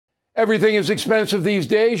Everything is expensive these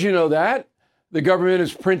days, you know that. The government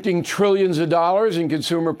is printing trillions of dollars and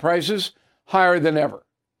consumer prices higher than ever.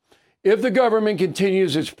 If the government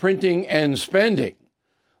continues its printing and spending,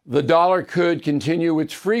 the dollar could continue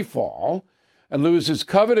its free fall and lose its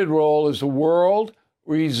coveted role as the world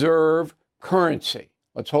reserve currency.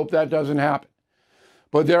 Let's hope that doesn't happen.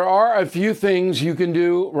 But there are a few things you can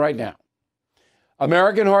do right now.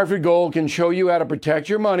 American Hartford Gold can show you how to protect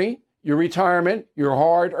your money, your retirement, your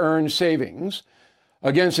hard-earned savings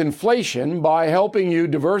against inflation by helping you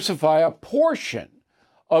diversify a portion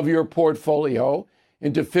of your portfolio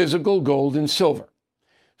into physical gold and silver.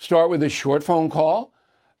 Start with a short phone call,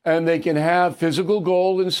 and they can have physical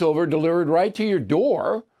gold and silver delivered right to your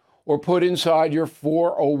door or put inside your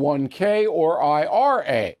 401k or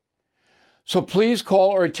IRA. So please call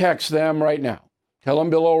or text them right now. Tell them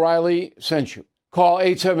Bill O'Reilly sent you. Call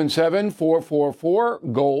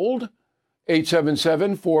 877-444-GOLD,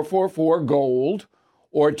 877-444-GOLD,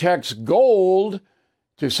 or text GOLD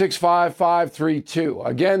to 65532.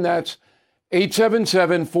 Again, that's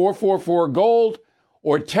 877-444-GOLD,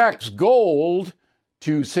 or text GOLD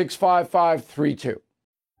to 65532.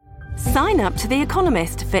 Sign up to The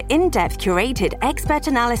Economist for in-depth curated expert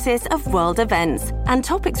analysis of world events and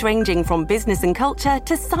topics ranging from business and culture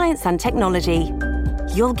to science and technology.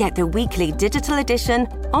 You'll get the weekly digital edition,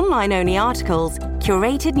 online-only articles,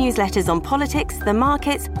 curated newsletters on politics, the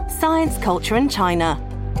markets, science, culture, and China,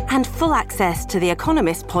 and full access to The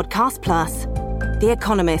Economist Podcast Plus. The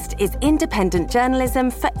Economist is independent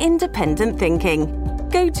journalism for independent thinking.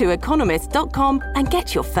 Go to economist.com and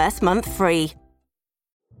get your first month free.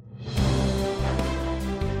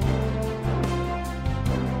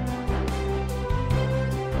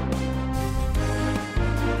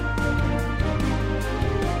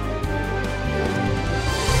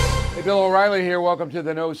 Bill O'Reilly here. Welcome to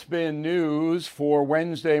the No Spin News for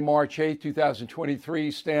Wednesday, March 8, 2023.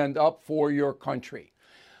 Stand up for your country.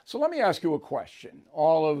 So let me ask you a question.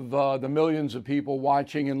 All of the millions of people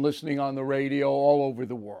watching and listening on the radio all over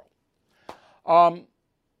the world.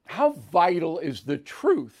 How vital is the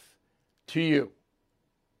truth to you?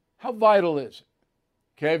 How vital is it?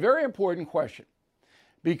 Okay, very important question.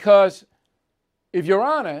 Because if you're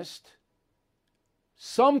honest,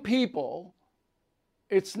 some people,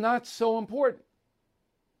 it's not so important.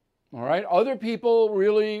 All right? Other people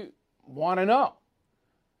really want to know,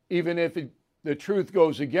 even if the truth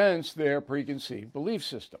goes against their preconceived belief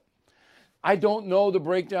system. I don't know the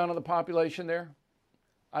breakdown of the population there.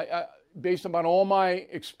 Based upon all my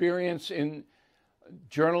experience in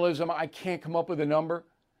journalism, I can't come up with a number.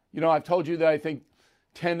 You know, I've told you that I think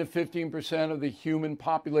 10 to 15% of the human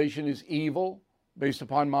population is evil, based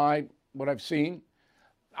upon what I've seen.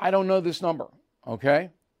 I don't know this number. Okay?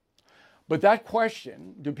 But that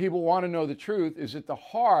question, do people want to know the truth, is at the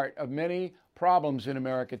heart of many problems in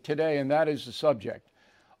America today, and that is the subject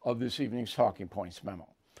of this evening's Talking Points memo.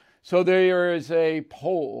 So there is a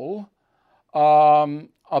poll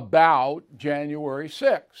about January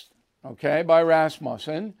 6th, okay, by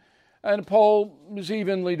Rasmussen, and the poll was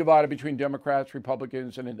evenly divided between Democrats,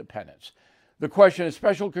 Republicans, and independents. The question, a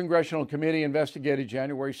special congressional committee investigated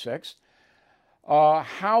January 6th.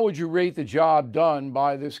 How would you rate the job done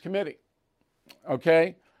by this committee?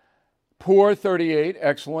 Okay, poor 38,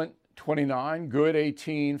 excellent 29, good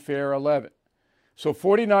 18, fair 11. So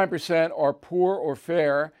 49% are poor or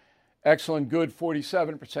fair, excellent, good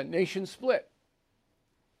 47%. Nation split.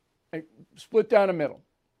 Split down the middle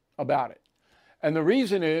about it. And the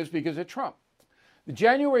reason is because of Trump. The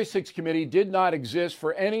January 6th committee did not exist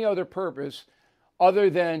for any other purpose other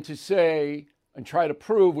than to say and try to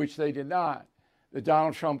prove, which they did not, that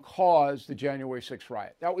Donald Trump caused the January 6th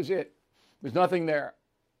riot. That was it. There's nothing there.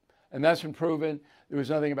 And that's been proven. There was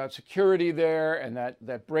nothing about security there and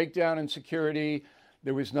that breakdown in security.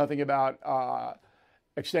 There was nothing about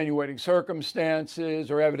extenuating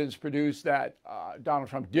circumstances or evidence produced that Donald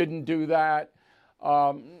Trump didn't do that.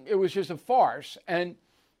 It was just a farce. And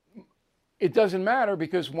it doesn't matter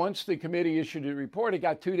because once the committee issued a report, it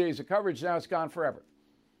got 2 days of coverage. Now it's gone forever.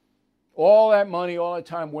 All that money, all that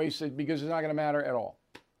time wasted because it's not going to matter at all.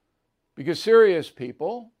 Because serious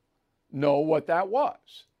people know what that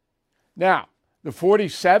was. Now, the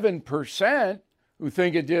 47% who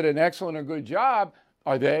think it did an excellent or good job,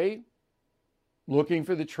 are they looking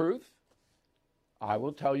for the truth? I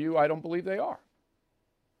will tell you, I don't believe they are.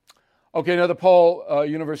 Okay, another poll,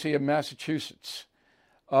 University of Massachusetts.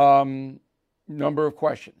 Number of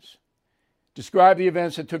questions. Describe the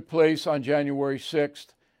events that took place on January 6th.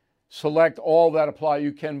 Select all that apply.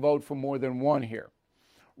 You can vote for more than one here.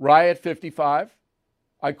 Riot 55.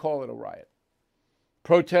 I call it a riot.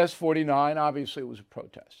 Protest 49. Obviously, it was a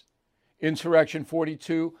protest. Insurrection,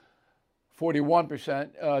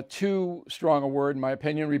 41%. Too strong a word, in my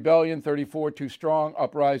opinion. Rebellion, 34, too strong.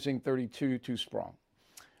 Uprising, 32, too strong.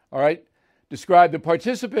 All right. Describe the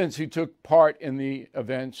participants who took part in the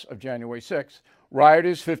events of January 6th.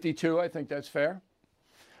 Rioters, 52. I think that's fair.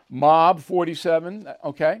 Mob, 47.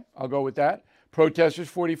 Okay, I'll go with that. Protesters,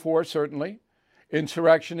 44, certainly.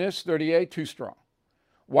 Insurrectionists, 38, too strong.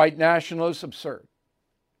 White nationalists, absurd.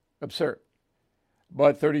 Absurd.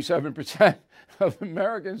 But 37% of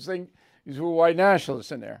Americans think these were white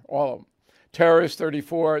nationalists in there, all of them. Terrorists,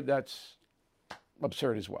 34, that's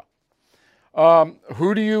absurd as well.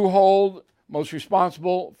 Who do you hold most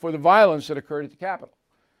responsible for the violence that occurred at the Capitol?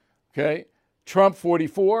 Okay, Trump,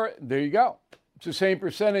 44, there you go. It's the same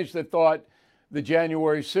percentage that thought the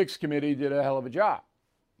January 6th committee did a hell of a job.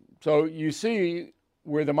 So you see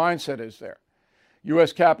where the mindset is there.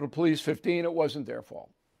 U.S. Capitol Police, 15, it wasn't their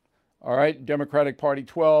fault. All right, Democratic Party,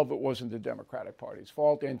 12, it wasn't the Democratic Party's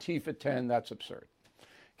fault. Antifa, 10, that's absurd.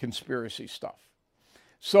 Conspiracy stuff.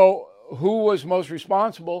 So who was most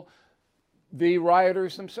responsible? The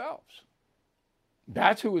rioters themselves.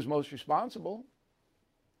 That's who was most responsible,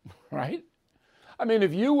 right? I mean,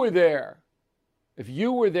 if you were there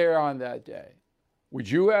on that day, would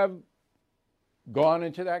you have gone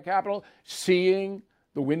into that Capitol seeing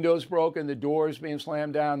the windows broken, the doors being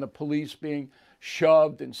slammed down, the police being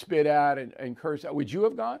shoved and spit at and cursed at? Would you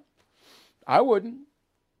have gone? I wouldn't.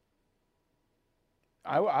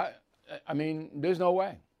 I mean, there's no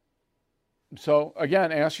way. So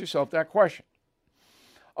again, ask yourself that question.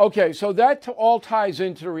 Okay, so that all ties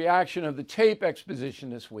into the reaction of the tape exposition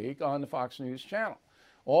this week on the Fox News channel.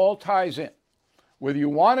 All ties in. Whether you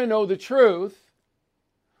want to know the truth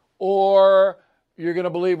or you're going to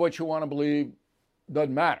believe what you want to believe,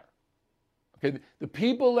 doesn't matter. Okay, the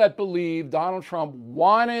people that believe Donald Trump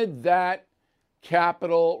wanted that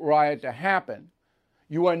Capitol riot to happen,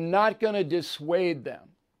 you are not going to dissuade them.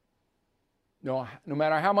 No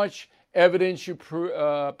matter how much evidence you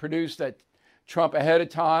produce that Trump ahead of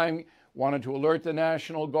time wanted to alert the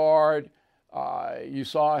National Guard, you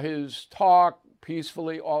saw his talk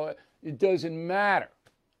peacefully, it doesn't matter.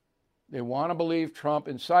 They want to believe Trump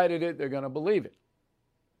incited it, they're going to believe it.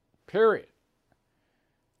 Period.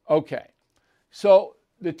 Okay, so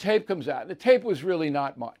the tape comes out. The tape was really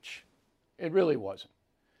not much. It really wasn't.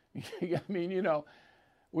 I mean, you know,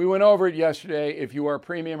 we went over it yesterday. If you are a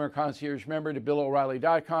premium or concierge member to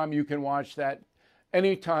BillO'Reilly.com, you can watch that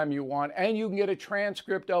anytime you want, and you can get a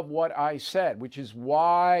transcript of what I said, which is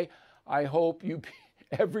why I hope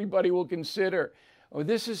everybody will consider, oh,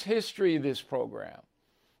 this is history, this program.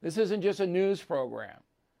 This isn't just a news program.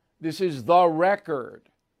 This is the record,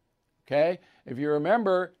 okay? If you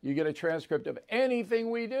remember, you get a transcript of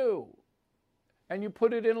anything we do, and you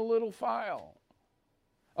put it in a little file.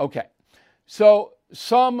 Okay, so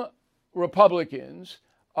some Republicans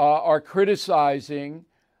are criticizing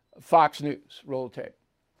Fox News. Roll tape.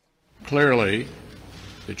 Clearly,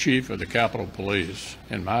 the chief of the Capitol Police,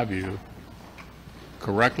 in my view,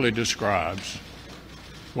 correctly describes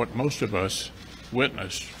what most of us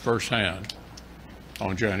witnessed firsthand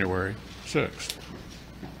on January 6th.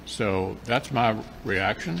 So that's my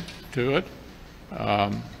reaction to it.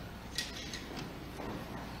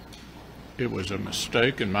 It was a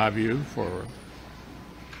mistake, in my view, for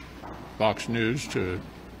Fox News to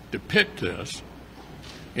depict this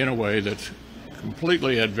in a way that's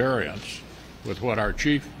completely at variance with what our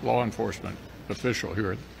chief law enforcement official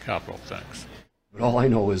here at the Capitol thinks. But all I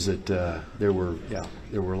know is that there were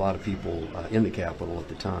a lot of people in the Capitol at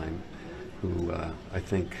the time who I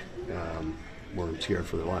think were scared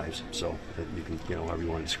for their lives. So you can, however you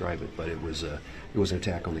want to describe it, but it was an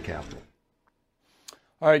attack on the Capitol.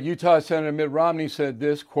 All right, Utah Senator Mitt Romney said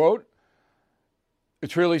this, quote,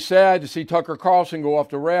 "It's really sad to see Tucker Carlson go off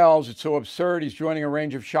the rails. It's so absurd. He's joining a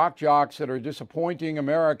range of shock jocks that are disappointing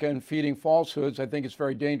America and feeding falsehoods. I think it's a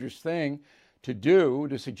very dangerous thing to do,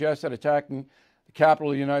 to suggest that attacking the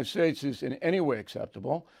Capitol of the United States is in any way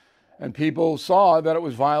acceptable. And people saw that it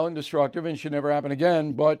was violent, destructive, and should never happen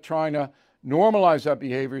again. But trying to normalize that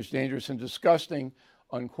behavior is dangerous and disgusting,"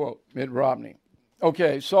 unquote. Mitt Romney.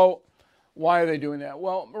 Okay, so why are they doing that?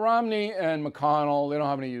 Well, Romney and McConnell, they don't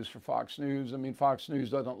have any use for Fox News. I mean, Fox News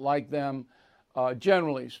doesn't like them,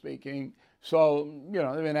 generally speaking. So, they've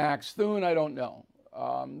been axed. Thune, I don't know.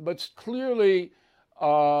 But clearly,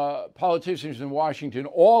 politicians in Washington,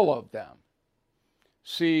 all of them,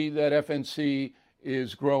 see that FNC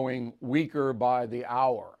is growing weaker by the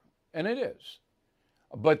hour. And it is.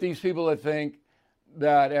 But these people that think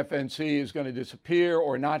that FNC is going to disappear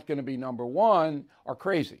or not going to be number one are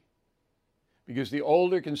crazy. because the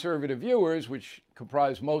older conservative viewers, which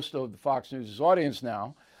comprise most of the Fox News' audience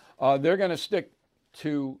now, they're going to stick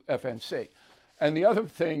to FNC. And the other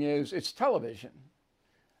thing is it's television.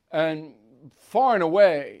 And far and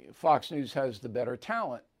away, Fox News has the better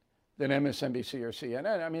talent than MSNBC or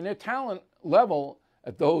CNN. I mean, their talent level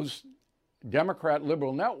at those Democrat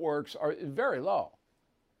liberal networks is very low.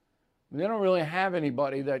 They don't really have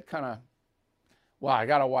anybody that kind of, well, I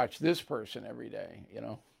got to watch this person every day, you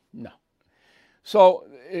know? No. So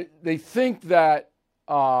they think that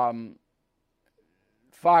Fox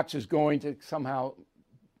is going to somehow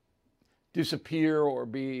disappear or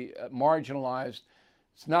be marginalized.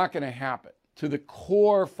 It's not going to happen to the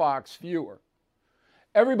core Fox viewer.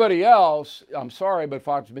 Everybody else, I'm sorry, but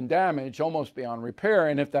Fox has been damaged almost beyond repair.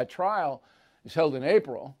 And if that trial is held in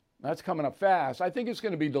April, that's coming up fast, I think it's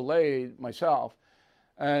going to be delayed myself.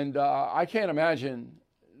 And I can't imagine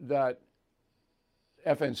that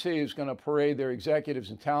FNC is going to parade their executives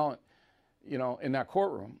and talent, you know, in that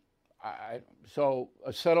courtroom. So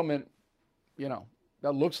a settlement, you know,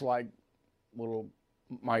 that looks like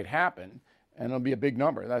might happen, and it'll be a big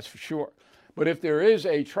number, that's for sure. But if there is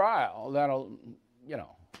a trial, that'll, you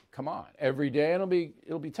know, come on, every day, and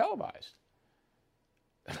it'll be televised.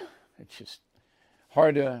 It's just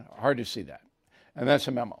hard to see that, and that's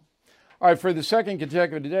a memo. All right, for the second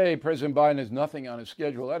consecutive day, President Biden has nothing on his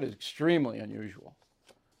schedule. That is extremely unusual.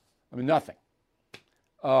 I mean, nothing.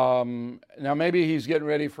 Now, maybe he's getting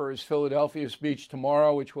ready for his Philadelphia speech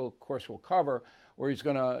tomorrow, which we'll cover, where he's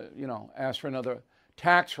going to, you know, ask for another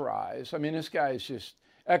tax rise. I mean, this guy is just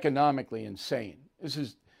economically insane. This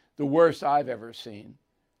is the worst I've ever seen.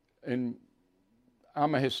 And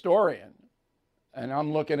I'm a historian, and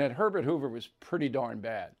I'm looking at Herbert Hoover was pretty darn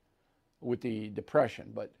bad with the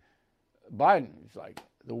Depression, but Biden is like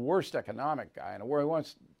the worst economic guy in the world. He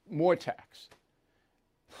wants more tax.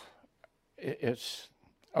 It's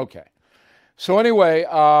okay. So anyway,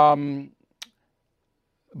 Biden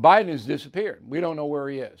has disappeared. We don't know where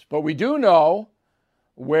he is, but we do know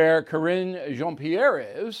where Karine Jean-Pierre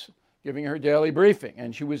is, giving her daily briefing.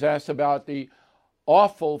 And she was asked about the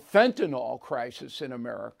awful fentanyl crisis in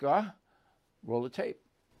America. Roll the tape.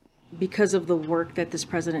 Because of the work that this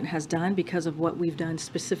president has done, because of what we've done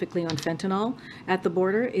specifically on fentanyl at the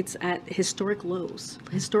border, it's at historic lows,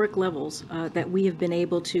 historic levels that we have been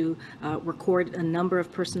able to record a number of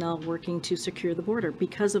personnel working to secure the border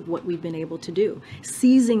because of what we've been able to do.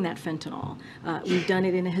 Seizing that fentanyl, we've done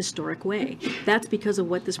it in a historic way. That's because of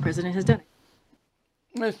what this president has done.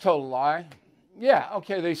 It's a total lie. Yeah,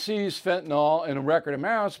 okay, they seized fentanyl in record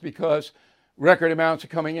amounts because record amounts are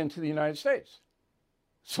coming into the United States.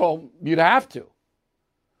 So you'd have to.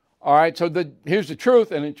 All right, so here's the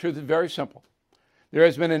truth, and the truth is very simple. There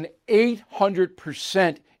has been an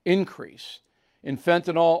 800% increase in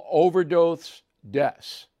fentanyl overdose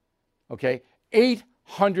deaths. Okay,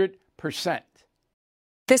 800%.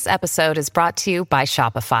 This episode is brought to you by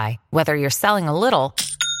Shopify. Whether you're selling a little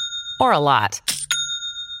or a lot,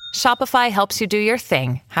 Shopify helps you do your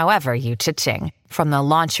thing, however you cha-ching. From the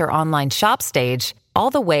launch your online shop stage, all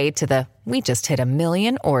the way to the we just hit 1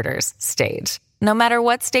 million orders stage. No matter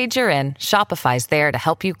what stage you're in, Shopify's there to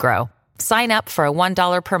help you grow. Sign up for a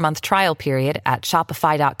 $1 per month trial period at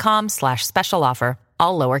shopify.com/special offer,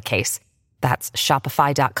 all lowercase. That's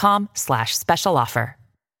shopify.com/special offer.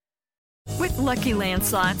 With Lucky Land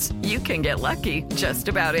Slots, you can get lucky just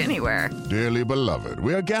about anywhere. Dearly beloved,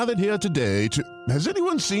 we are gathered here today to... Has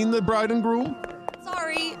anyone seen the bride and groom?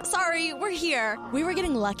 Sorry, we're here. We were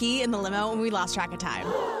getting lucky in the limo and we lost track of time.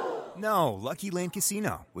 No, Lucky Land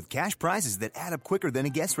Casino, with cash prizes that add up quicker than a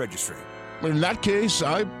guest registry. In that case,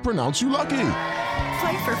 I pronounce you lucky.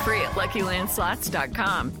 Play for free at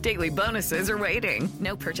LuckyLandSlots.com. Daily bonuses are waiting.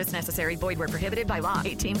 No purchase necessary. Void where prohibited by law.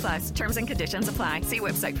 18+. Terms and conditions apply. See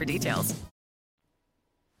website for details.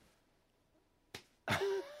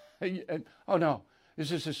 Oh, no,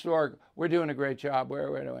 this is historic. We're doing a great job.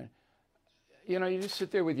 We're doing. You know, you just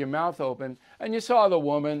sit there with your mouth open, and you saw the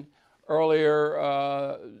woman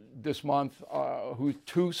earlier this month whose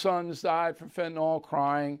 2 sons died from fentanyl,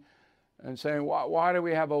 crying and saying, why do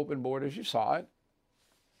we have open borders? You saw it.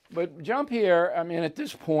 But Jean-Pierre, I mean, at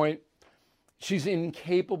this point, she's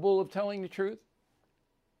incapable of telling the truth.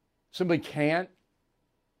 Simply can't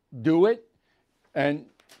do it. And,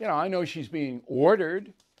 you know, I know she's being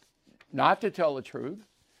ordered not to tell the truth,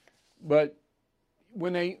 but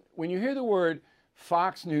when you hear the word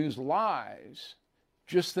Fox News lies,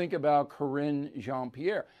 just think about Karine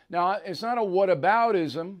Jean-Pierre. Now, it's not a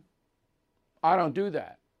whataboutism. I don't do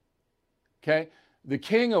that. Okay? The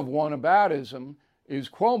king of whataboutism is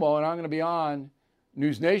Cuomo, and I'm going to be on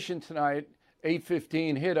News Nation tonight,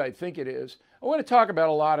 8:15 hit, I think it is, I want to talk about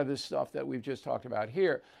a lot of this stuff that we've just talked about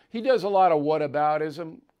here. He does a lot of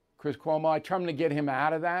whataboutism, Chris Cuomo. I try to get him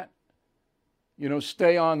out of that. You know,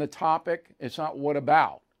 stay on the topic. It's not what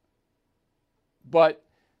about. But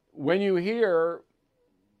when you hear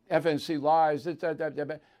FNC lies,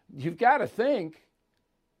 you've got to think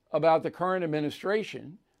about the current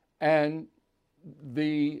administration and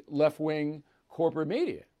the left-wing corporate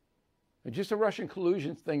media. And just the Russian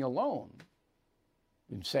collusion thing alone,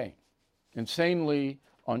 insane. Insanely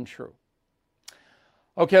untrue.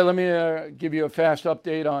 Okay, let me give you a fast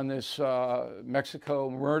update on this Mexico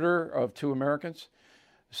murder of 2 Americans.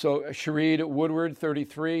 So Sharid Woodward,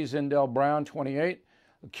 33, Zindel Brown, 28,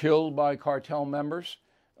 killed by cartel members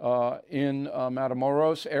in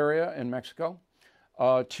Matamoros area in Mexico.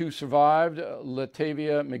 2 survived,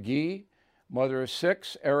 Latavia McGee, mother of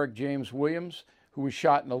 6, Eric James Williams, who was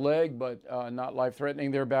shot in the leg but not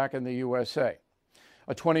life-threatening. They're back in the USA.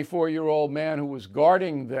 A 24-year-old man who was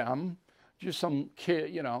guarding them, just some kid,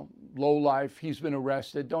 you know, low life, he's been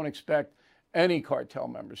arrested. Don't expect any cartel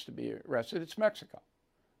members to be arrested. It's Mexico.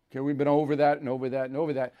 Okay, we've been over that and over that and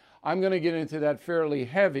over that. I'm going to get into that fairly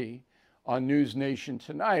heavy on News Nation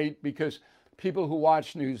tonight because people who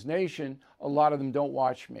watch News Nation, a lot of them don't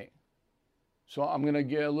watch me. So I'm going to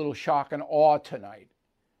get a little shock and awe tonight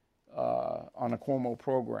on a Cuomo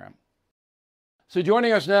program. So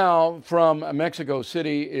joining us now from Mexico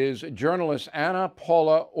City is journalist Ana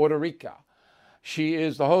Paula Ordorica. She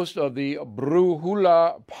is the host of the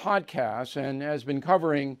Brújula podcast and has been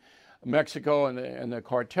covering Mexico and the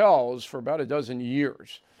cartels for about a dozen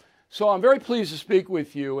years. So I'm very pleased to speak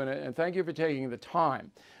with you, and thank you for taking the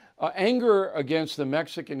time. Anger against the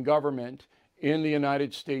Mexican government in the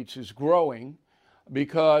United States is growing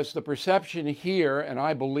because the perception here, and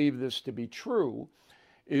I believe this to be true,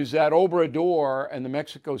 is that Obrador and the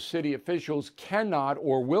Mexico City officials cannot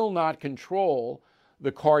or will not control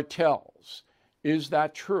the cartels. Is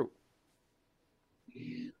that true?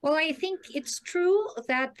 Well, I think it's true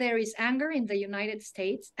that there is anger in the United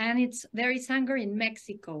States, and there is anger in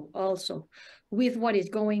Mexico also with what is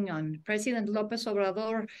going on. President López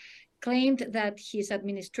Obrador claimed that his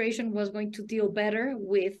administration was going to deal better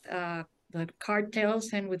with the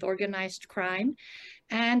cartels and with organized crime.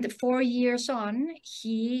 And 4 years on,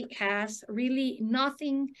 he has really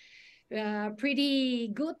nothing pretty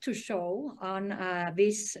good to show on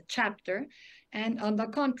this chapter. And on the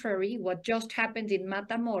contrary, what just happened in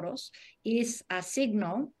Matamoros is a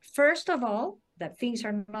signal, first of all, that things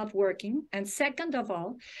are not working. And second of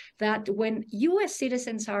all, that when U.S.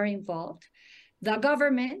 citizens are involved, the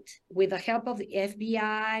government, with the help of the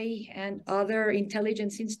FBI and other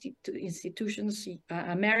intelligence institutions,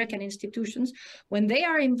 American institutions, when they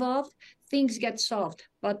are involved, things get solved.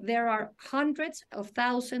 But there are hundreds of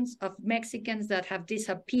thousands of Mexicans that have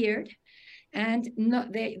disappeared, and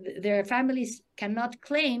their families cannot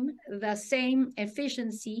claim the same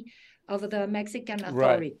efficiency of the Mexican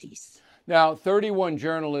authorities. Right. Now, 31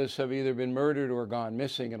 journalists have either been murdered or gone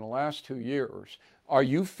missing in the last 2 years. Are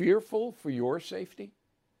you fearful for your safety?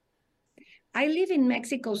 I live in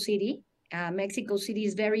Mexico City. Mexico City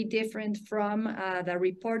is very different from the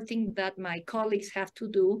reporting that my colleagues have to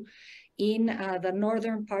do in the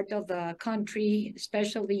northern part of the country,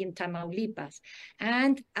 especially in Tamaulipas.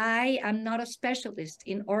 And I am not a specialist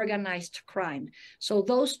in organized crime. So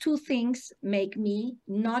those two things make me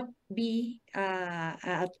not be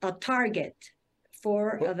a target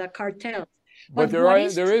for the cartel. But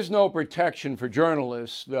there is no protection for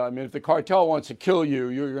journalists. I mean, if the cartel wants to kill you,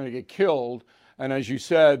 you're going to get killed. And as you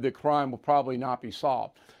said, the crime will probably not be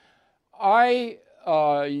solved.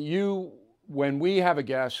 When we have a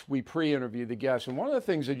guest, we pre-interview the guest. And one of the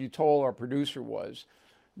things that you told our producer was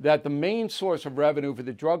that the main source of revenue for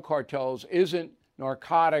the drug cartels isn't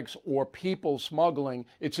narcotics or people smuggling.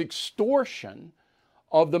 It's extortion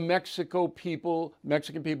of the Mexican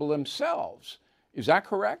people themselves. Is that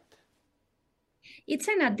correct? It's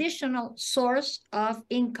an additional source of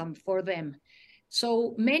income for them.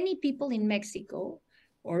 So many people in Mexico,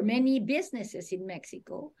 or many businesses in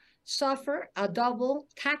Mexico, suffer a double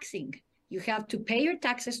taxing. You have to pay your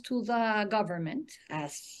taxes to the government,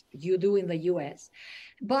 as you do in the US,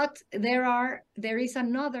 but there is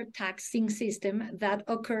another taxing system that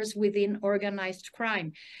occurs within organized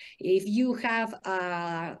crime. If you have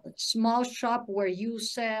a small shop where you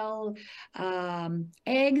sell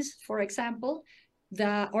eggs, for example,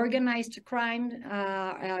 the organized crime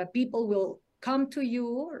people will come to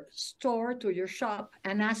your store, to your shop,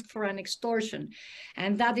 and ask for an extortion.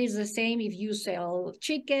 And that is the same if you sell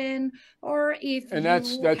chicken or if and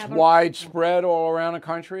that's widespread all around the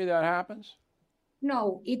country that happens?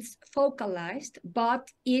 No, it's focalized, but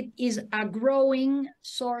it is a growing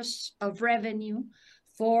source of revenue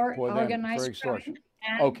for them, organized for crime,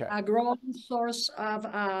 and Okay. a growing source of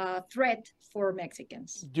threat for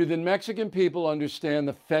Mexicans. Do the Mexican people understand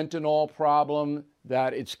the fentanyl problem,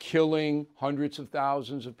 that it's killing hundreds of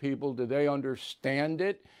thousands of people? Do they understand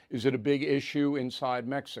it? Is it a big issue inside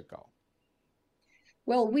Mexico?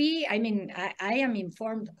 Well, I am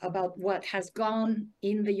informed about what has gone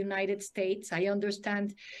in the United States. I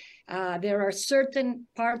understand there are certain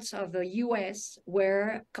parts of the U.S.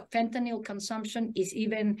 where fentanyl consumption is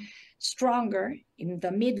even stronger, in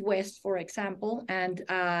the Midwest, for example. And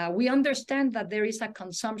we understand that there is a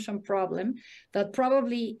consumption problem that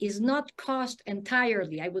probably is not caused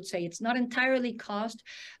entirely. I would say it's not entirely caused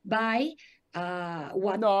by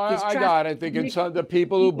what No, is I got it. I think it's the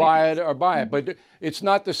people who buy it are buy it. But it's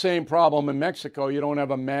not the same problem in Mexico. You don't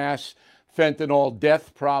have a mass fentanyl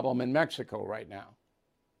death problem in Mexico right now.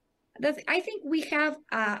 I think we have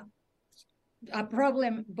a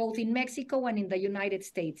problem both in Mexico and in the United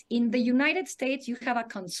States. In the United States, you have a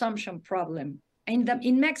consumption problem.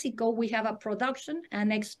 In Mexico, we have a production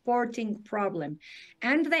and exporting problem.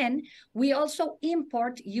 And then we also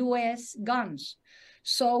import U.S. guns.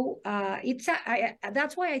 So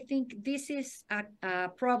that's why I think this is a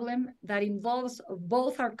problem that involves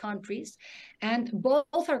both our countries, and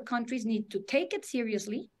both our countries need to take it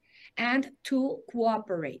seriously and to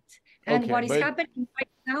cooperate. And what is happening right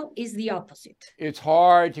now is the opposite. It's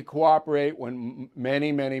hard to cooperate when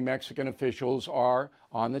many, many Mexican officials are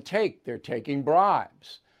on the take. They're taking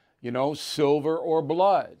bribes, silver or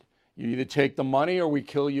blood. You either take the money or we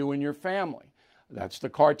kill you and your family. That's the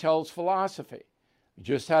cartel's philosophy. We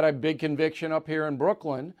just had a big conviction up here in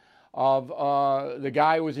Brooklyn of the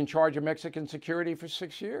guy who was in charge of Mexican security for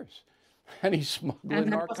 6 years. And he's smuggling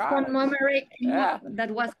narcotics.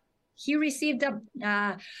 He received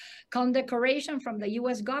a condecoration from the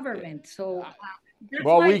U.S. government. So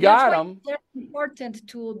we got him. It's important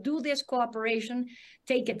to do this cooperation,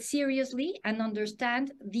 take it seriously, and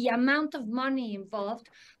understand the amount of money involved,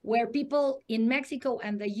 where people in Mexico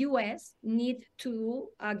and the U.S. need to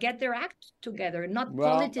get their act together, not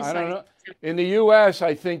politicize. I don't know. In the U.S.,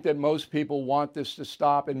 I think that most people want this to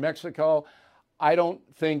stop. In Mexico, I don't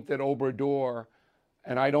think that Obrador,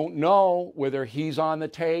 and I don't know whether he's on the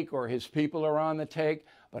take or his people are on the take,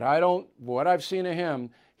 but what I've seen of him,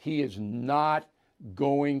 he is not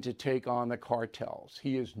going to take on the cartels.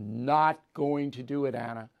 He is not going to do it,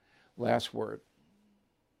 Anna. Last word.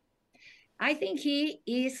 I think he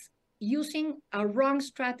is using a wrong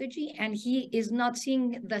strategy, and he is not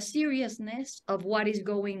seeing the seriousness of what is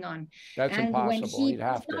going on. That's impossible. When he He'd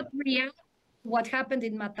have does not to. react, what happened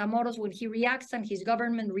in Matamoros, when he reacts and his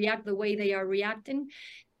government react the way they are reacting,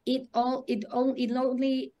 it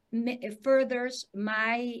only furthers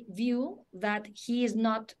my view that he is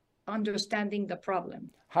not understanding the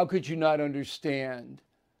problem. How could you not understand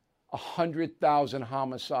 100,000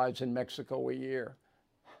 homicides in Mexico a year?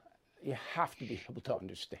 You have to be able to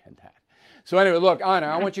understand that. So anyway, look, Anna,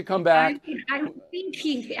 I want you to come back. I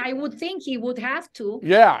would think he would have to.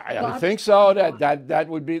 Yeah, I think so.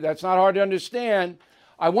 That's not hard to understand.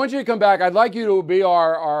 I want you to come back. I'd like you to be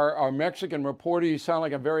our Mexican reporter. You sound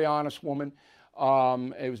like a very honest woman.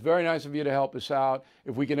 It was very nice of you to help us out.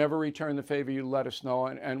 If we can ever return the favor, you let us know,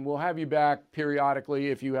 and we'll have you back periodically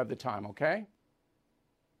if you have the time, okay?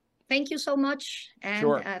 Thank you so much, and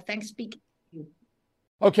sure. Thanks speaking to you.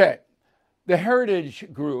 Okay, the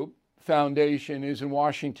Heritage Group Foundation is in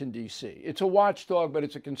Washington, D.C. It's a watchdog, but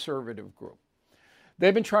it's a conservative group.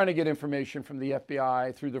 They've been trying to get information from the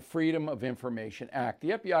FBI through the Freedom of Information Act.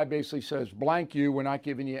 The FBI basically says, blank you, we're not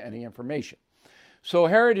giving you any information. So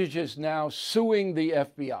Heritage is now suing the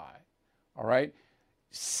FBI, all right?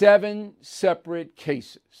 7 separate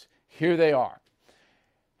cases. Here they are.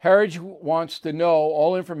 Heritage wants to know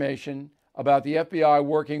all information about the FBI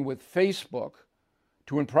working with Facebook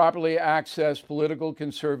to improperly access political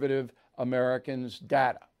conservative Americans'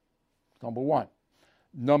 data. Number 1.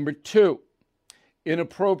 Number 2,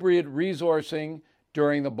 inappropriate resourcing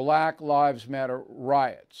during the Black Lives Matter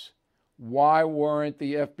riots. Why weren't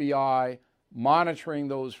the FBI monitoring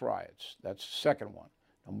those riots? That's the second one.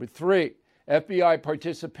 Number 3, FBI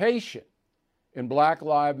participation in Black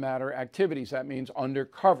Lives Matter activities. That means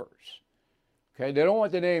undercovers. Okay, they don't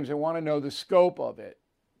want the names. They want to know the scope of it.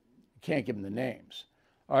 You can't give them the names.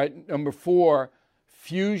 All right, number 4,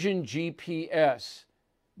 Fusion GPS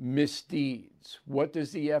misdeeds. What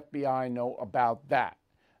does the FBI know about that?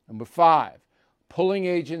 Number 5, pulling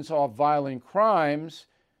agents off violent crimes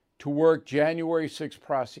to work January 6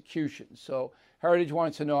 prosecutions. So Heritage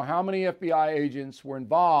wants to know how many FBI agents were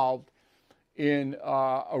involved in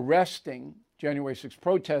arresting January 6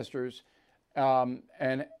 protesters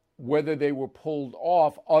and whether they were pulled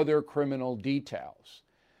off other criminal details.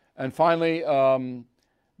 And finally,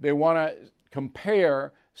 they want to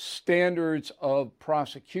compare standards of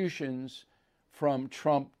prosecutions from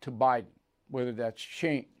Trump to Biden, whether that's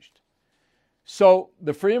changed. So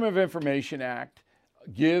the Freedom of Information Act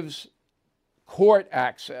gives court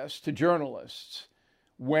access to journalists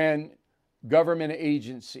when government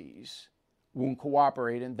agencies won't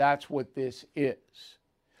cooperate, and that's what this is.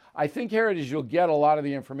 I think, Heritage, you'll get a lot of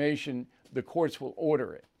the information. The courts will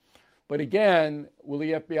order it. But again, will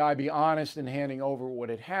the FBI be honest in handing over what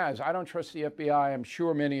it has? I don't trust the FBI. I'm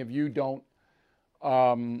sure many of you don't.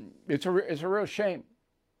 It's a real shame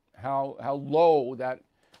how low that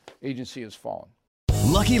agency has fallen.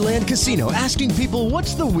 Lucky Land Casino, asking people,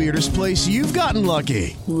 what's the weirdest place you've gotten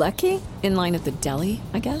lucky? Lucky? In line at the deli,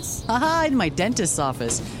 I guess? Aha, in my dentist's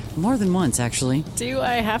office. More than once, actually. Do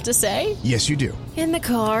I have to say? Yes, you do. In the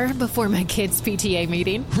car before my kids' PTA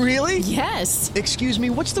meeting. Really? Yes. Excuse me,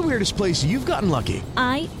 what's the weirdest place you've gotten lucky?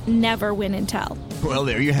 I never win and tell. Well,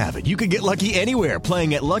 there you have it. You can get lucky anywhere,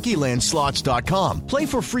 playing at LuckyLandSlots.com. Play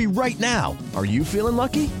for free right now. Are you feeling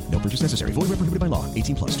lucky? No purchase necessary. Void where prohibited by law.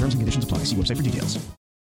 18+. Terms and conditions apply. See website for details.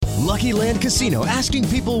 Lucky Land Casino, asking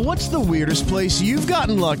people, what's the weirdest place you've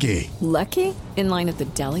gotten lucky? Lucky? In line at the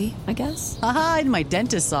deli, I guess? Aha, in my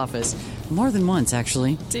dentist's office. More than once,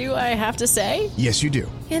 actually. Do I have to say? Yes, you do.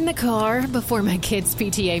 In the car before my kids'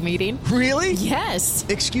 PTA meeting. Really? Yes.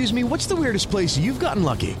 Excuse me, what's the weirdest place you've gotten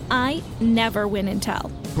lucky? I never win and tell.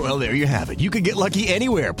 Well, there you have it. You can get lucky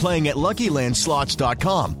anywhere, playing at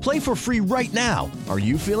LuckyLandSlots.com. Play for free right now. Are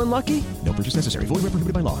you feeling lucky? No purchase necessary. Void where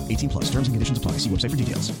prohibited by law. 18+. Terms and conditions apply. See website for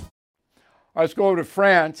details. All right, let's go over to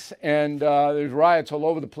France, and there's riots all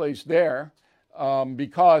over the place there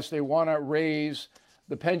because they want to raise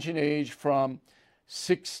the pension age from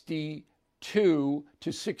 62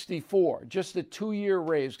 to 64, just a 2-year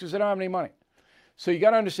raise because they don't have any money. So you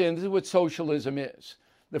got to understand, this is what socialism is.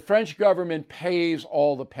 The French government pays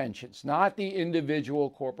all the pensions, not the individual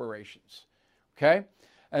corporations, okay?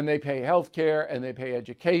 And they pay health care, and they pay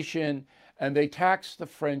education, and they tax the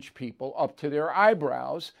French people up to their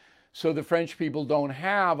eyebrows. So the French people don't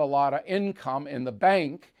have a lot of income in the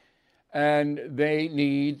bank, and they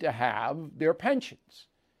need to have their pensions.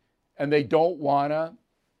 And they don't want to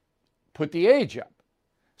put the age up.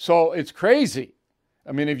 So it's crazy.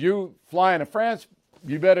 I mean, if you fly into France,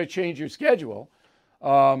 you better change your schedule.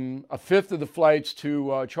 A fifth of the flights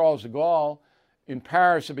to Charles de Gaulle in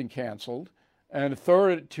Paris have been canceled, and a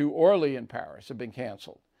third to Orly in Paris have been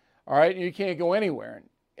canceled. All right, and you can't go anywhere, and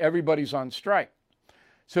everybody's on strike.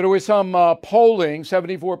 So there was some polling,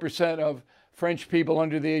 74% of French people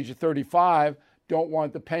under the age of 35 don't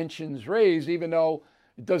want the pensions raised, even though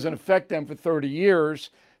it doesn't affect them for 30 years.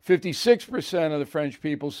 56% of the French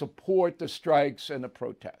people support the strikes and the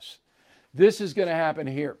protests. This is going to happen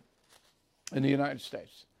here in the United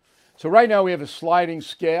States. So right now we have a sliding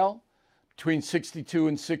scale between 62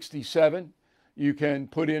 and 67. You can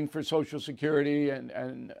put in for Social Security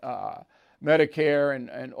and Medicare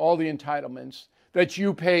and all the entitlements that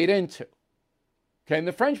you paid into. Okay, and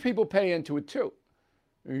the French people pay into it too.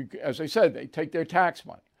 As I said, they take their tax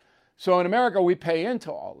money. So in America, we pay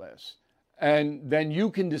into all this. And then you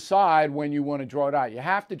can decide when you want to draw it out. You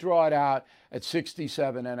have to draw it out at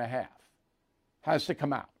 67 and a half. Has to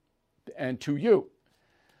come out and to you.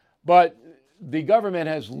 But the government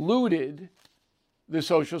has looted the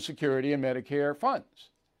Social Security and Medicare funds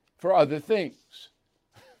for other things.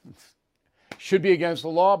 Should be against the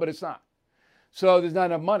law, but it's not. So there's not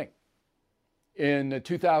enough money in the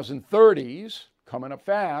 2030s, coming up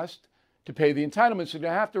fast, to pay the entitlements. So they're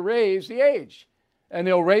going to have to raise the age. And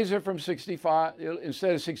they'll raise it from 65,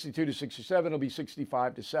 instead of 62 to 67, it'll be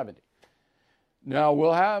 65 to 70. Now,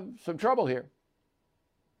 we'll have some trouble here.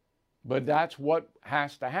 But that's what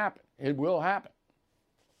has to happen. It will happen.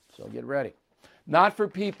 So get ready. Not for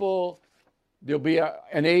people, there'll be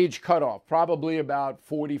an age cutoff, probably about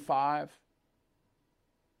 45.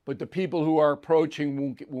 But the people who are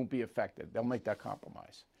approaching won't be affected. They'll make that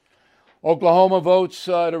compromise. Oklahoma votes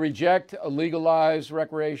to reject legalized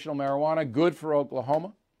recreational marijuana. Good for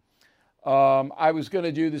Oklahoma. I was going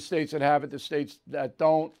to do the states that have it, the states that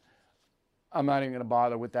don't. I'm not even going to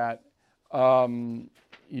bother with that.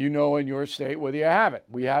 You know in your state whether you have it.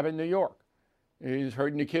 We have it in New York. It's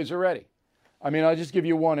hurting the kids already. I mean, I'll just give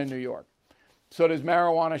you one in New York. So there's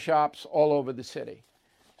marijuana shops all over the city.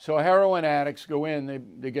 So heroin addicts go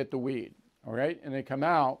in, they get the weed, all right? And they come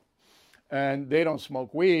out, and they don't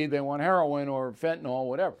smoke weed. They want heroin or fentanyl,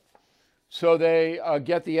 whatever. So they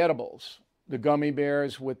get the edibles, the gummy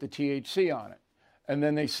bears with the THC on it. And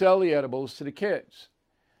then they sell the edibles to the kids.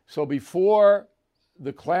 So before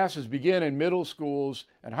the classes begin in middle schools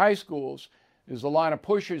and high schools, there's a line of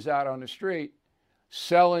pushers out on the street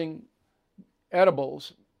selling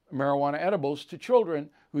edibles, marijuana edibles, to children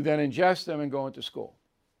who then ingest them and go into school.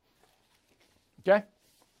 Okay?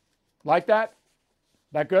 Like that?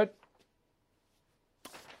 That good?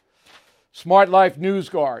 Smart Life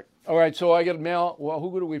NewsGuard. All right, so I get a mail. Well,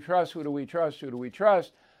 who do we trust? Who do we trust? Who do we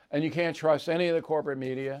trust? And you can't trust any of the corporate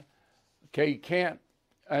media. Okay, you can't.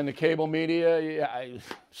 And the cable media,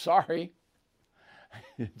 sorry.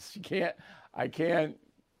 You can't. I can't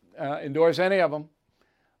endorse any of them.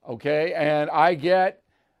 Okay, and I get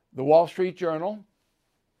the Wall Street Journal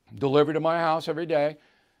delivered to my house every day.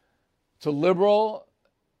 It's a liberal.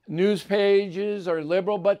 News pages are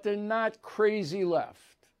liberal, but they're not crazy left.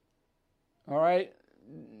 All right?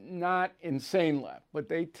 Not insane left, but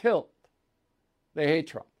they tilt. They hate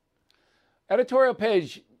Trump. Editorial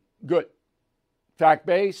page, good.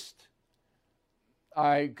 Fact-based,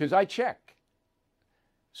 because I check.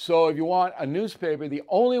 So if you want a newspaper, the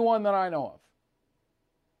only one that I know of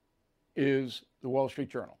is the Wall Street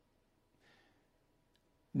Journal.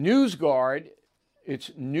 NewsGuard, it's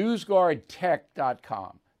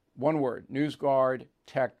newsguardtech.com. One word,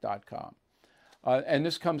 newsguardtech.com. And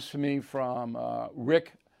this comes to me from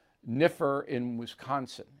Rick Niffer in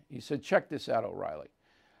Wisconsin. He said, check this out, O'Reilly.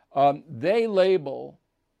 They label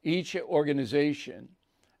each organization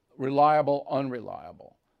reliable,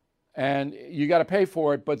 unreliable. And you got to pay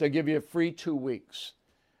for it, but they give you a free 2 weeks.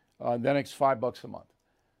 Then it's $5 a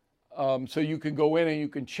month. So you can go in and you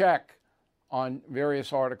can check on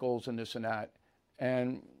various articles and this and that.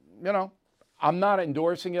 And, you know, I'm not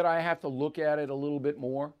endorsing it. I have to look at it a little bit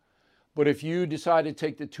more. But if you decide to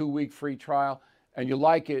take the 2-week free trial and you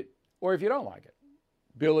like it, or if you don't like it,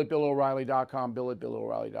 bill@BillO'Reilly.com,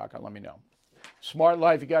 bill@BillO'Reilly.com, let me know. Smart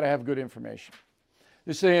Life, you got to have good information.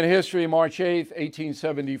 This day in history, March 8th,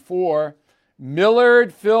 1874,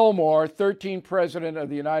 Millard Fillmore, 13th President of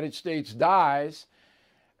the United States, dies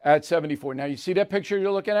at 74. Now, you see that picture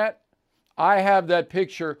you're looking at? I have that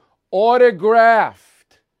picture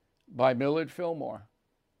autographed by Millard Fillmore.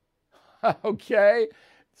 Okay?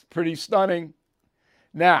 It's pretty stunning.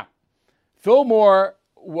 Now, Fillmore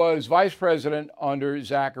was vice president under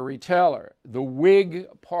Zachary Taylor, the Whig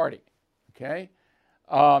Party. Okay?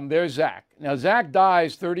 There's Zach. Now, Zach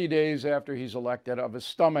dies 30 days after he's elected of a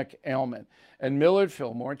stomach ailment, and Millard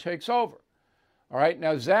Fillmore takes over. All right?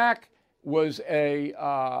 Now, Zach was a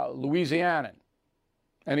Louisianan,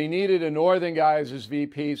 and he needed a northern guy as his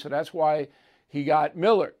VP, so that's why he got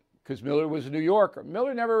Millard, because Millard was a New Yorker.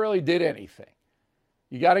 Millard never really did anything.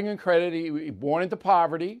 You got to give him credit. He was born into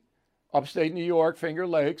poverty, upstate New York, Finger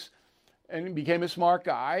Lakes, and he became a smart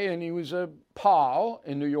guy, and he was a pal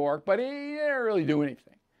in New York, but he didn't really do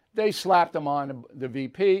anything. They slapped him on the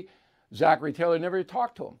VP. Zachary Taylor never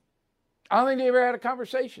talked to him. I don't think they ever had a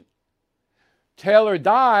conversation. Taylor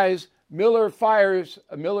dies. Millard fires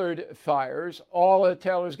all of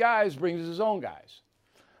Taylor's guys, brings his own guys.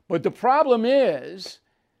 But the problem is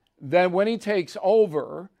that when he takes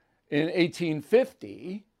over in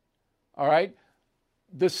 1850, all right,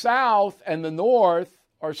 the South and the North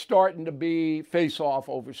are starting to be face off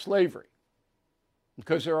over slavery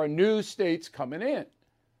because there are new states coming in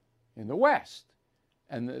the West.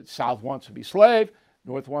 And the South wants to be slave,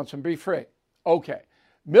 North wants them to be free. Okay.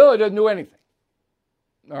 Millard doesn't do anything.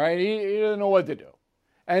 All right, he doesn't know what to do.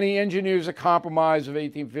 And he engineers a compromise of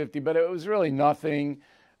 1850, but it was really nothing.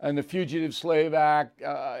 And the Fugitive Slave Act,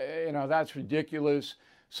 that's ridiculous.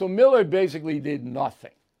 So Millard basically did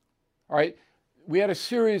nothing. All right, we had a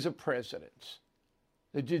series of presidents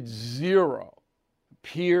that did zero.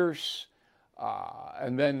 Pierce,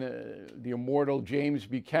 and then the immortal James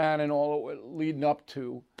Buchanan, all leading up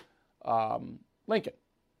to Lincoln.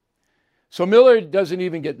 So Millard doesn't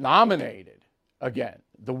even get nominated again.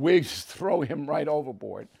 The Whigs throw him right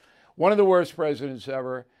overboard. One of the worst presidents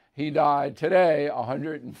ever. He died today,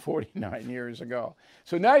 149 years ago.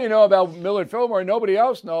 So now you know about Millard Fillmore. Nobody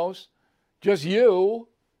else knows. Just you.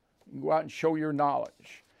 Go out and show your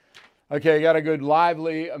knowledge. Okay, I got a good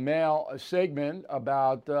lively mail segment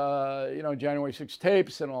about, January 6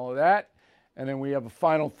 tapes and all of that. And then we have a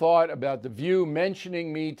final thought about The View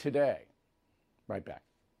mentioning me today. Right back.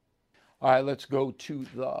 All right, let's go to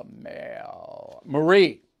the mail.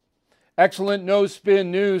 Marie, excellent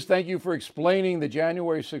no-spin news. Thank you for explaining the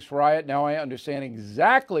January 6th riot. Now I understand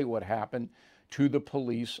exactly what happened to the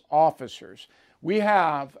police officers. We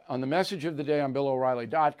have on the message of the day on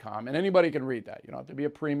BillO'Reilly.com, and anybody can read that. You don't have to be a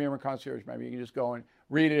premium or concierge member. You can just go and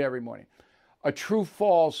read it every morning. a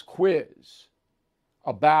true-false quiz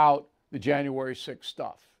about the January 6th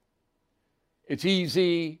stuff. It's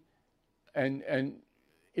easy, and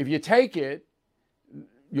if you take it,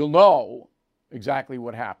 you'll know exactly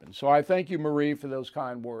what happened. So I thank you, Marie, for those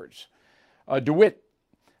kind words. DeWitt,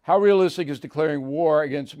 how realistic is declaring war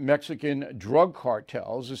against Mexican drug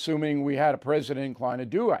cartels, assuming we had a president inclined to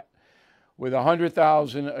do it? With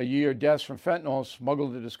 100,000 a year deaths from fentanyl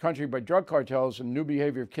smuggled into this country by drug cartels and new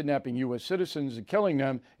behavior of kidnapping U.S. citizens and killing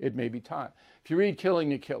them, it may be time. If you read Killing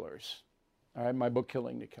the Killers, all right, my book,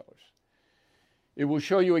 Killing the Killers, it will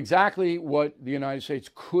show you exactly what the United States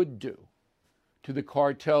could do to the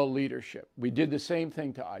cartel leadership. We did the same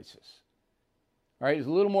thing to ISIS. All right, it's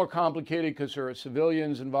a little more complicated because there are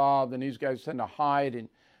civilians involved, and these guys tend to hide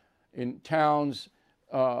in towns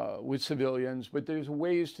with civilians, but there's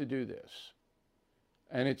ways to do this.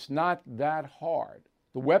 And it's not that hard.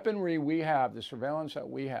 The weaponry we have, the surveillance that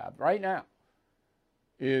we have right now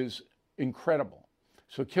is incredible.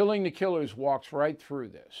 So Killing the Killers walks right through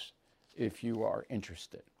this if you are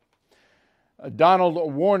interested. Donald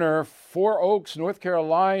Warner, Four Oaks, North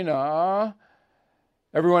Carolina.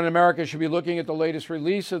 Everyone in America should be looking at the latest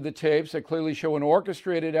release of the tapes that clearly show an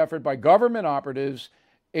orchestrated effort by government operatives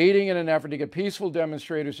aiding in an effort to get peaceful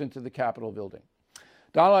demonstrators into the Capitol building.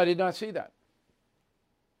 Donald, I did not see that.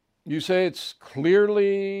 You say it's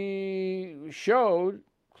clearly showed.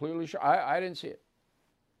 I didn't see it.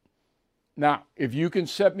 Now, if you can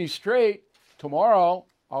set me straight, tomorrow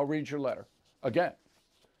I'll read your letter again.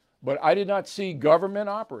 But I did not see government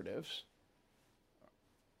operatives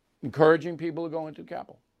encouraging people to go into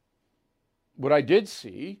Capitol. What I did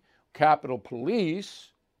see, Capitol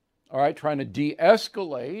Police, all right, trying to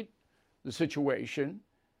de-escalate the situation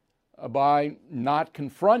by not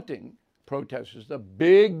confronting protesters. The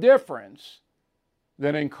big difference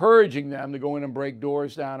than encouraging them to go in and break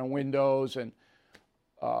doors down and windows and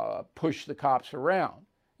push the cops around.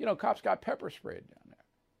 You know, cops got pepper sprayed down there.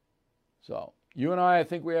 So you and I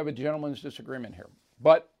think we have a gentleman's disagreement here.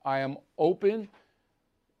 But I am open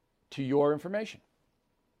to your information.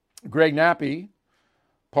 Greg Nappy,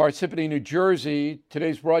 Parsippany, New Jersey.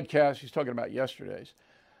 Today's broadcast, he's talking about yesterday's,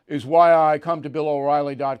 is why I come to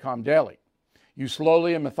BillO'Reilly.com daily. You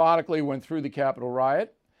slowly and methodically went through the Capitol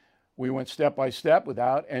riot. We went step by step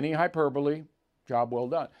without any hyperbole. Job well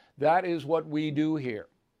done. That is what we do here.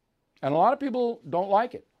 And a lot of people don't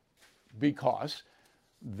like it because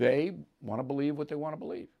they want to believe what they want to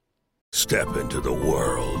believe. Step into the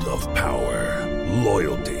world of power,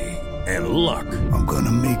 loyalty, and luck. I'm going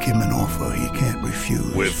to make him an offer he can't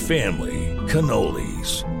refuse. With family,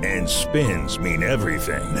 cannolis, and spins mean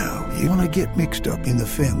everything. Now, you want to get mixed up in the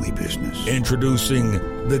family business. Introducing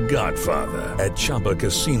The Godfather at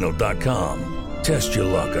ChumbaCasino.com. Test your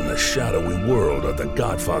luck in the shadowy world of The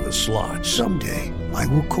Godfather slot. Someday, I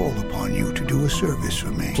will call upon you to do a service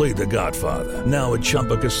for me. Play The Godfather, now at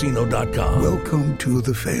ChumbaCasino.com. Welcome to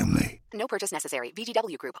the family. No purchase necessary.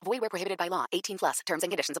 VGW Group. Void where prohibited by law. 18+. Terms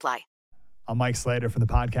and conditions apply. I'm Mike Slater from the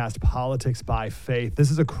podcast Politics by Faith.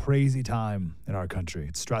 This is a crazy time in our country.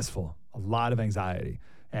 It's stressful, a lot of anxiety,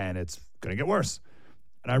 and it's going to get worse.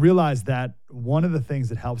 And I realized that one of the things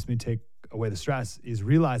that helps me take away the stress is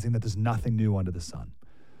realizing that there's nothing new under the sun.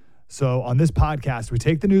 So on this podcast, we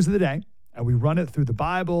take the news of the day and we run it through the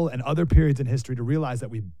Bible and other periods in history to realize that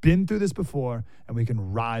we've been through this before and we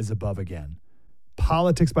can rise above again.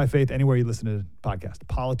 Politics by Faith, anywhere you listen to the podcast.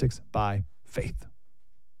 Politics by Faith.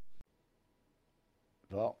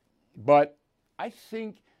 Well, but I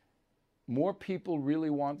think more people really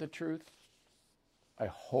want the truth. I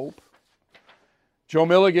hope. Joe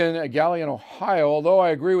Milligan at Galion, Ohio. Although I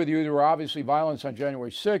agree with you, there were obviously violence on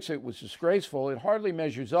January 6th. It was disgraceful. It hardly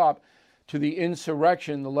measures up to the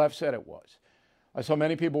insurrection the left said it was. I saw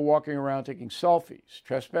many people walking around taking selfies.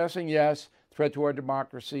 Trespassing, yes. Threat to our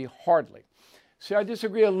democracy, hardly. See, I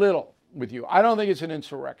disagree a little with you. I don't think it's an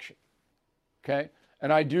insurrection, okay?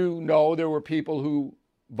 And I do know there were people who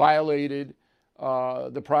violated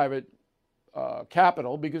the private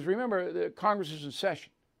Capitol because, remember, the Congress is in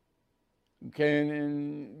session, okay?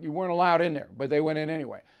 And you weren't allowed in there, but they went in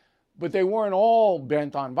anyway. But they weren't all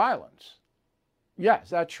bent on violence. Yes,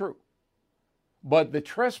 that's true. But the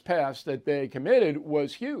trespass that they committed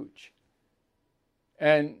was huge.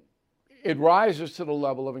 And it rises to the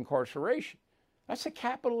level of incarceration. That's the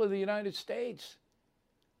capital of the United States.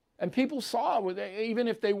 And people saw, even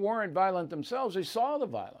if they weren't violent themselves, they saw the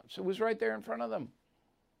violence. It was right there in front of them.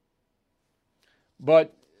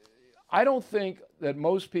 But I don't think that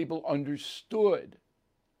most people understood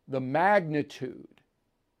the magnitude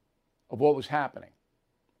of what was happening.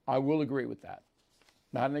 I will agree with that.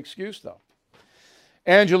 Not an excuse, though.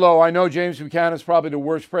 Angelo, I know James Buchanan is probably the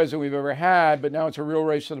worst president we've ever had, but now it's a real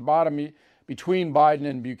race to the bottom between Biden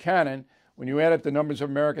and Buchanan. When you add up the numbers of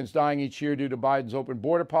Americans dying each year due to Biden's open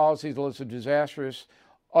border policies, the list of disastrous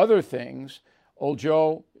other things, old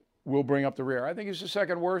Joe will bring up the rear. I think he's the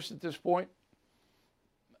second worst at this point.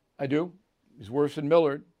 I do. He's worse than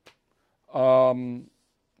Millard.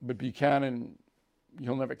 But Buchanan,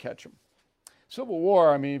 you'll never catch him. Civil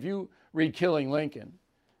War, I mean, if you read Killing Lincoln,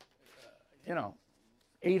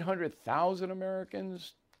 800,000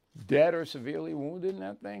 Americans dead or severely wounded in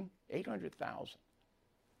that thing. 800,000.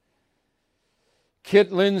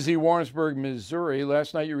 Kit Lindsay, Warrensburg, Missouri.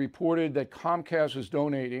 Last night you reported that Comcast was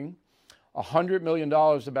donating $100 million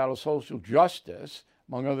to battle social justice,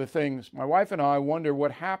 among other things. My wife and I wonder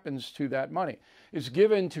what happens to that money. It's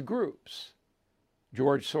given to groups,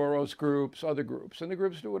 George Soros groups, other groups, and the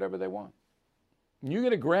groups do whatever they want. When you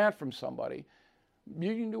get a grant from somebody,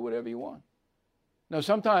 you can do whatever you want. Now,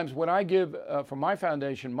 sometimes when I give from my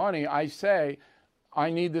foundation money, I say, I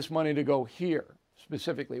need this money to go here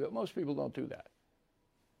specifically, but most people don't do that.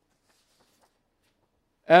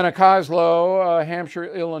 Anna Coslow, Hampshire,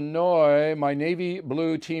 Illinois. My navy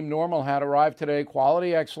blue Team Normal hat arrived today.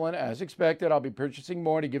 Quality excellent. As expected, I'll be purchasing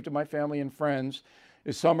more to give to my family and friends.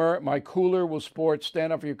 This summer, my cooler will sport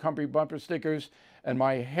Stand Up For Your Country bumper stickers, and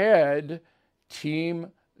my head,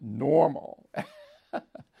 Team Normal.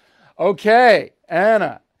 Okay,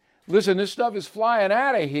 Anna. Listen, this stuff is flying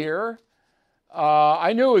out of here.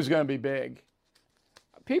 I knew it was going to be big.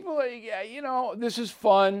 People, this is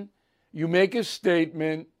fun. You make a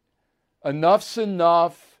statement. Enough's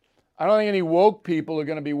enough. I don't think any woke people are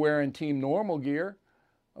going to be wearing Team Normal gear.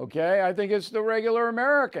 Okay? I think it's the regular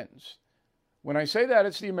Americans. When I say that,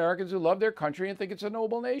 it's the Americans who love their country and think it's a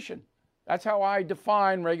noble nation. That's how I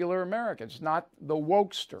define regular Americans, not the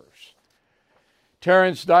wokesters.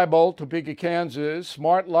 Terrence Diebold, Topeka, Kansas.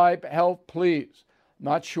 Smart life, health, please.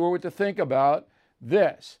 Not sure what to think about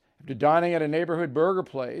this. After dining at a neighborhood burger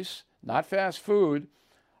place, not fast food,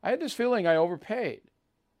 I had this feeling I overpaid.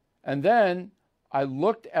 And then I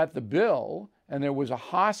looked at the bill, and there was a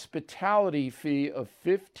hospitality fee of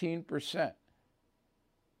 15%.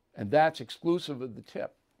 And that's exclusive of the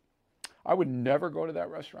tip. I would never go to that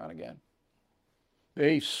restaurant again.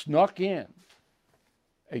 They snuck in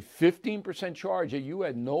a 15% charge that you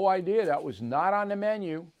had no idea that was not on the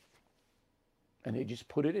menu. And they just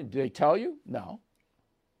put it in. Did they tell you? No.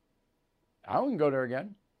 I wouldn't go there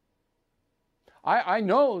again. I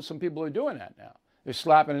know some people are doing that now. They're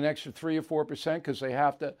slapping an extra 3 or 4% because they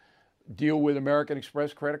have to deal with American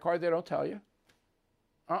Express credit card. They don't tell you.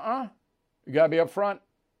 You got to be up front.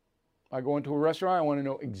 I go into a restaurant, I want to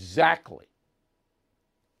know exactly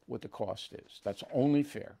what the cost is. That's only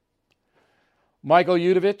fair. Michael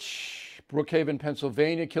Udovich, Brookhaven,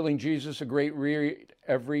 Pennsylvania. Killing Jesus, a great read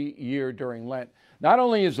every year during Lent. Not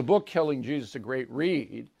only is the book Killing Jesus a great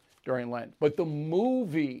read during Lent, but the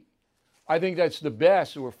movie, I think that's the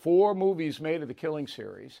best. There were 4 movies made of the Killing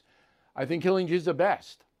series. I think Killing Jesus is the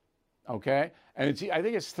best. Okay? And I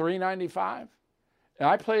think it's $3.95. And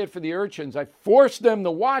I play it for the urchins. I force them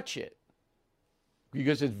to watch it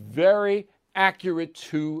because it's very accurate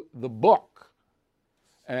to the book.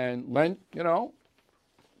 And Lent, you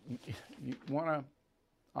want to,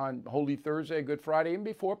 on Holy Thursday, Good Friday, even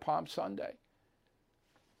before Palm Sunday.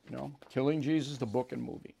 Killing Jesus, the book and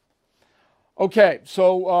movie. Okay,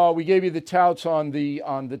 so we gave you the touts on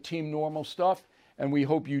the Team Normal stuff, and we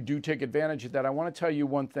hope you do take advantage of that. I want to tell you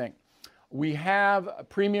one thing. We have a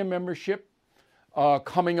premium membership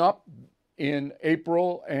coming up in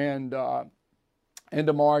April and end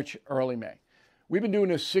of March, early May. We've been doing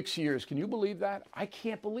this 6 years. Can you believe that? I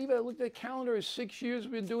can't believe it. I looked at the calendar. It's 6 years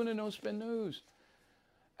we've been doing the No Spin News.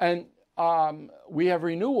 And we have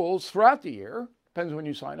renewals throughout the year. Depends when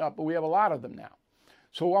you sign up, but we have a lot of them now.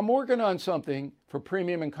 So I'm working on something for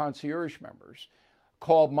premium and concierge members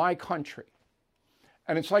called My Country.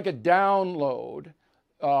 And it's like a download,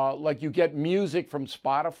 like you get music from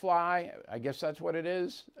Spotify. I guess that's what it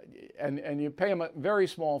is. And you pay them a very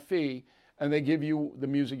small fee, and they give you the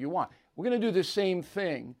music you want. We're going to do the same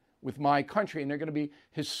thing with My Country, and they're going to be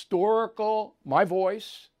my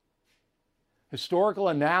voice, historical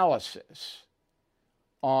analysis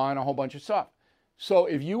on a whole bunch of stuff. So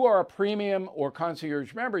if you are a premium or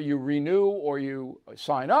concierge member, you renew or you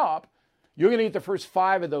sign up, you're going to get the first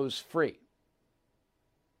 5 of those free.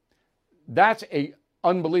 That's an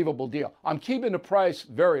unbelievable deal. I'm keeping the price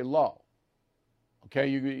very low. Okay,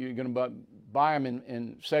 you're going to buy them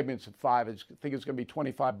in segments of 5. I think it's going to be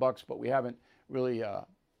 $25, but we haven't really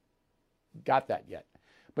got that yet.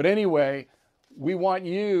 But anyway, we want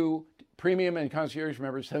you, premium and concierge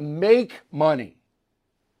members, to make money.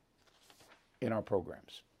 in our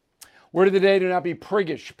programs. Word of the day, do not be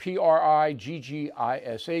priggish,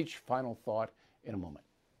 Priggish. Final thought in a moment.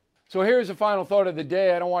 So here's the final thought of the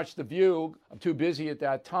day. I don't watch The View. I'm too busy at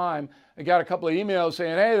that time. I got a couple of emails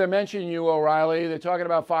saying, hey, they're mentioning you, O'Reilly. They're talking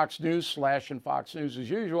about Fox News, slashing Fox News as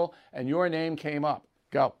usual, and your name came up.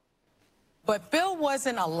 Go. But Bill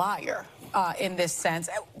wasn't a liar in this sense.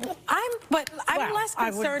 I'm less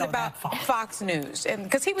concerned about Fox News, and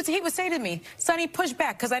because he would say to me, Sonny, push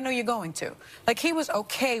back because I know you're going to. Like, he was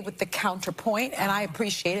okay with the counterpoint, and I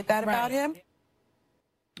appreciated that about him.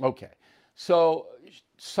 Okay, so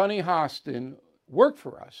Sonny Hostin worked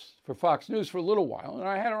for us for Fox News for a little while, and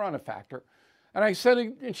I had her on a factor, and I said,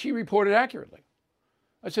 and she reported accurately.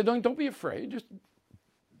 I said, don't be afraid, just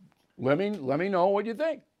let me know what you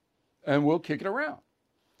think, and we'll kick it around.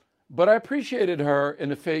 But I appreciated her in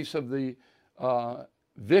the face of the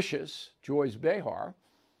vicious Joyce Behar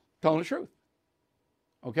telling the truth.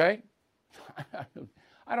 Okay?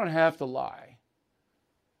 I don't have to lie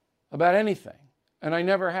about anything, and I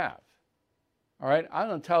never have. All right? I'm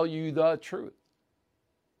going to tell you the truth,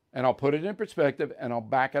 and I'll put it in perspective, and I'll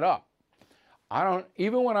back it up.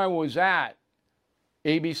 Even when I was at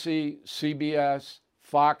ABC, CBS,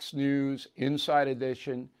 Fox News, Inside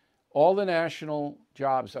Edition, all the national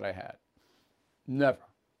jobs that I had, never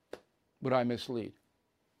would I mislead,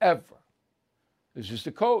 ever. It's just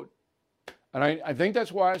a code. And I think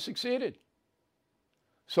that's why I succeeded.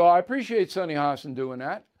 So I appreciate Sonny Hostin doing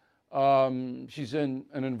that. She's in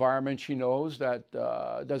an environment she knows that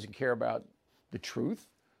doesn't care about the truth,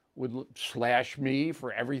 would slash me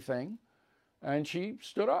for everything. And she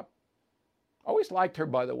stood up. I always liked her,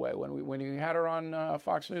 by the way, when you had her on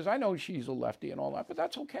Fox News. I know she's a lefty and all that, but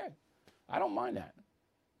that's okay. I don't mind that.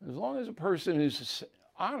 As long as a person is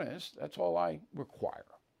honest, that's all I require.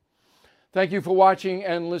 Thank you for watching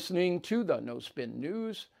and listening to the No Spin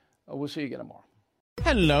News. We'll see you again tomorrow.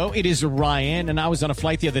 Hello, it is Ryan, and I was on a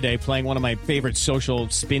flight the other day playing one of my favorite social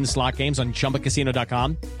spin slot games on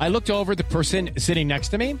ChumbaCasino.com. I looked over at the person sitting next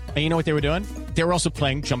to me, and you know what they were doing? They were also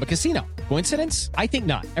playing Chumba Casino. Coincidence? I think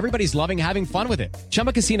not. Everybody's loving having fun with it.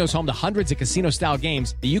 Chumba Casino is home to hundreds of casino-style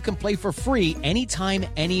games that you can play for free anytime,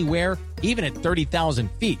 anywhere, even at 30,000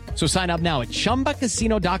 feet. So sign up now at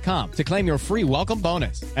ChumbaCasino.com to claim your free welcome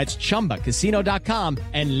bonus. That's ChumbaCasino.com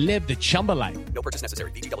and live the Chumba life. No purchase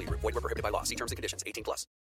necessary. VGW. Void where prohibited by law. See terms and conditions. 18+.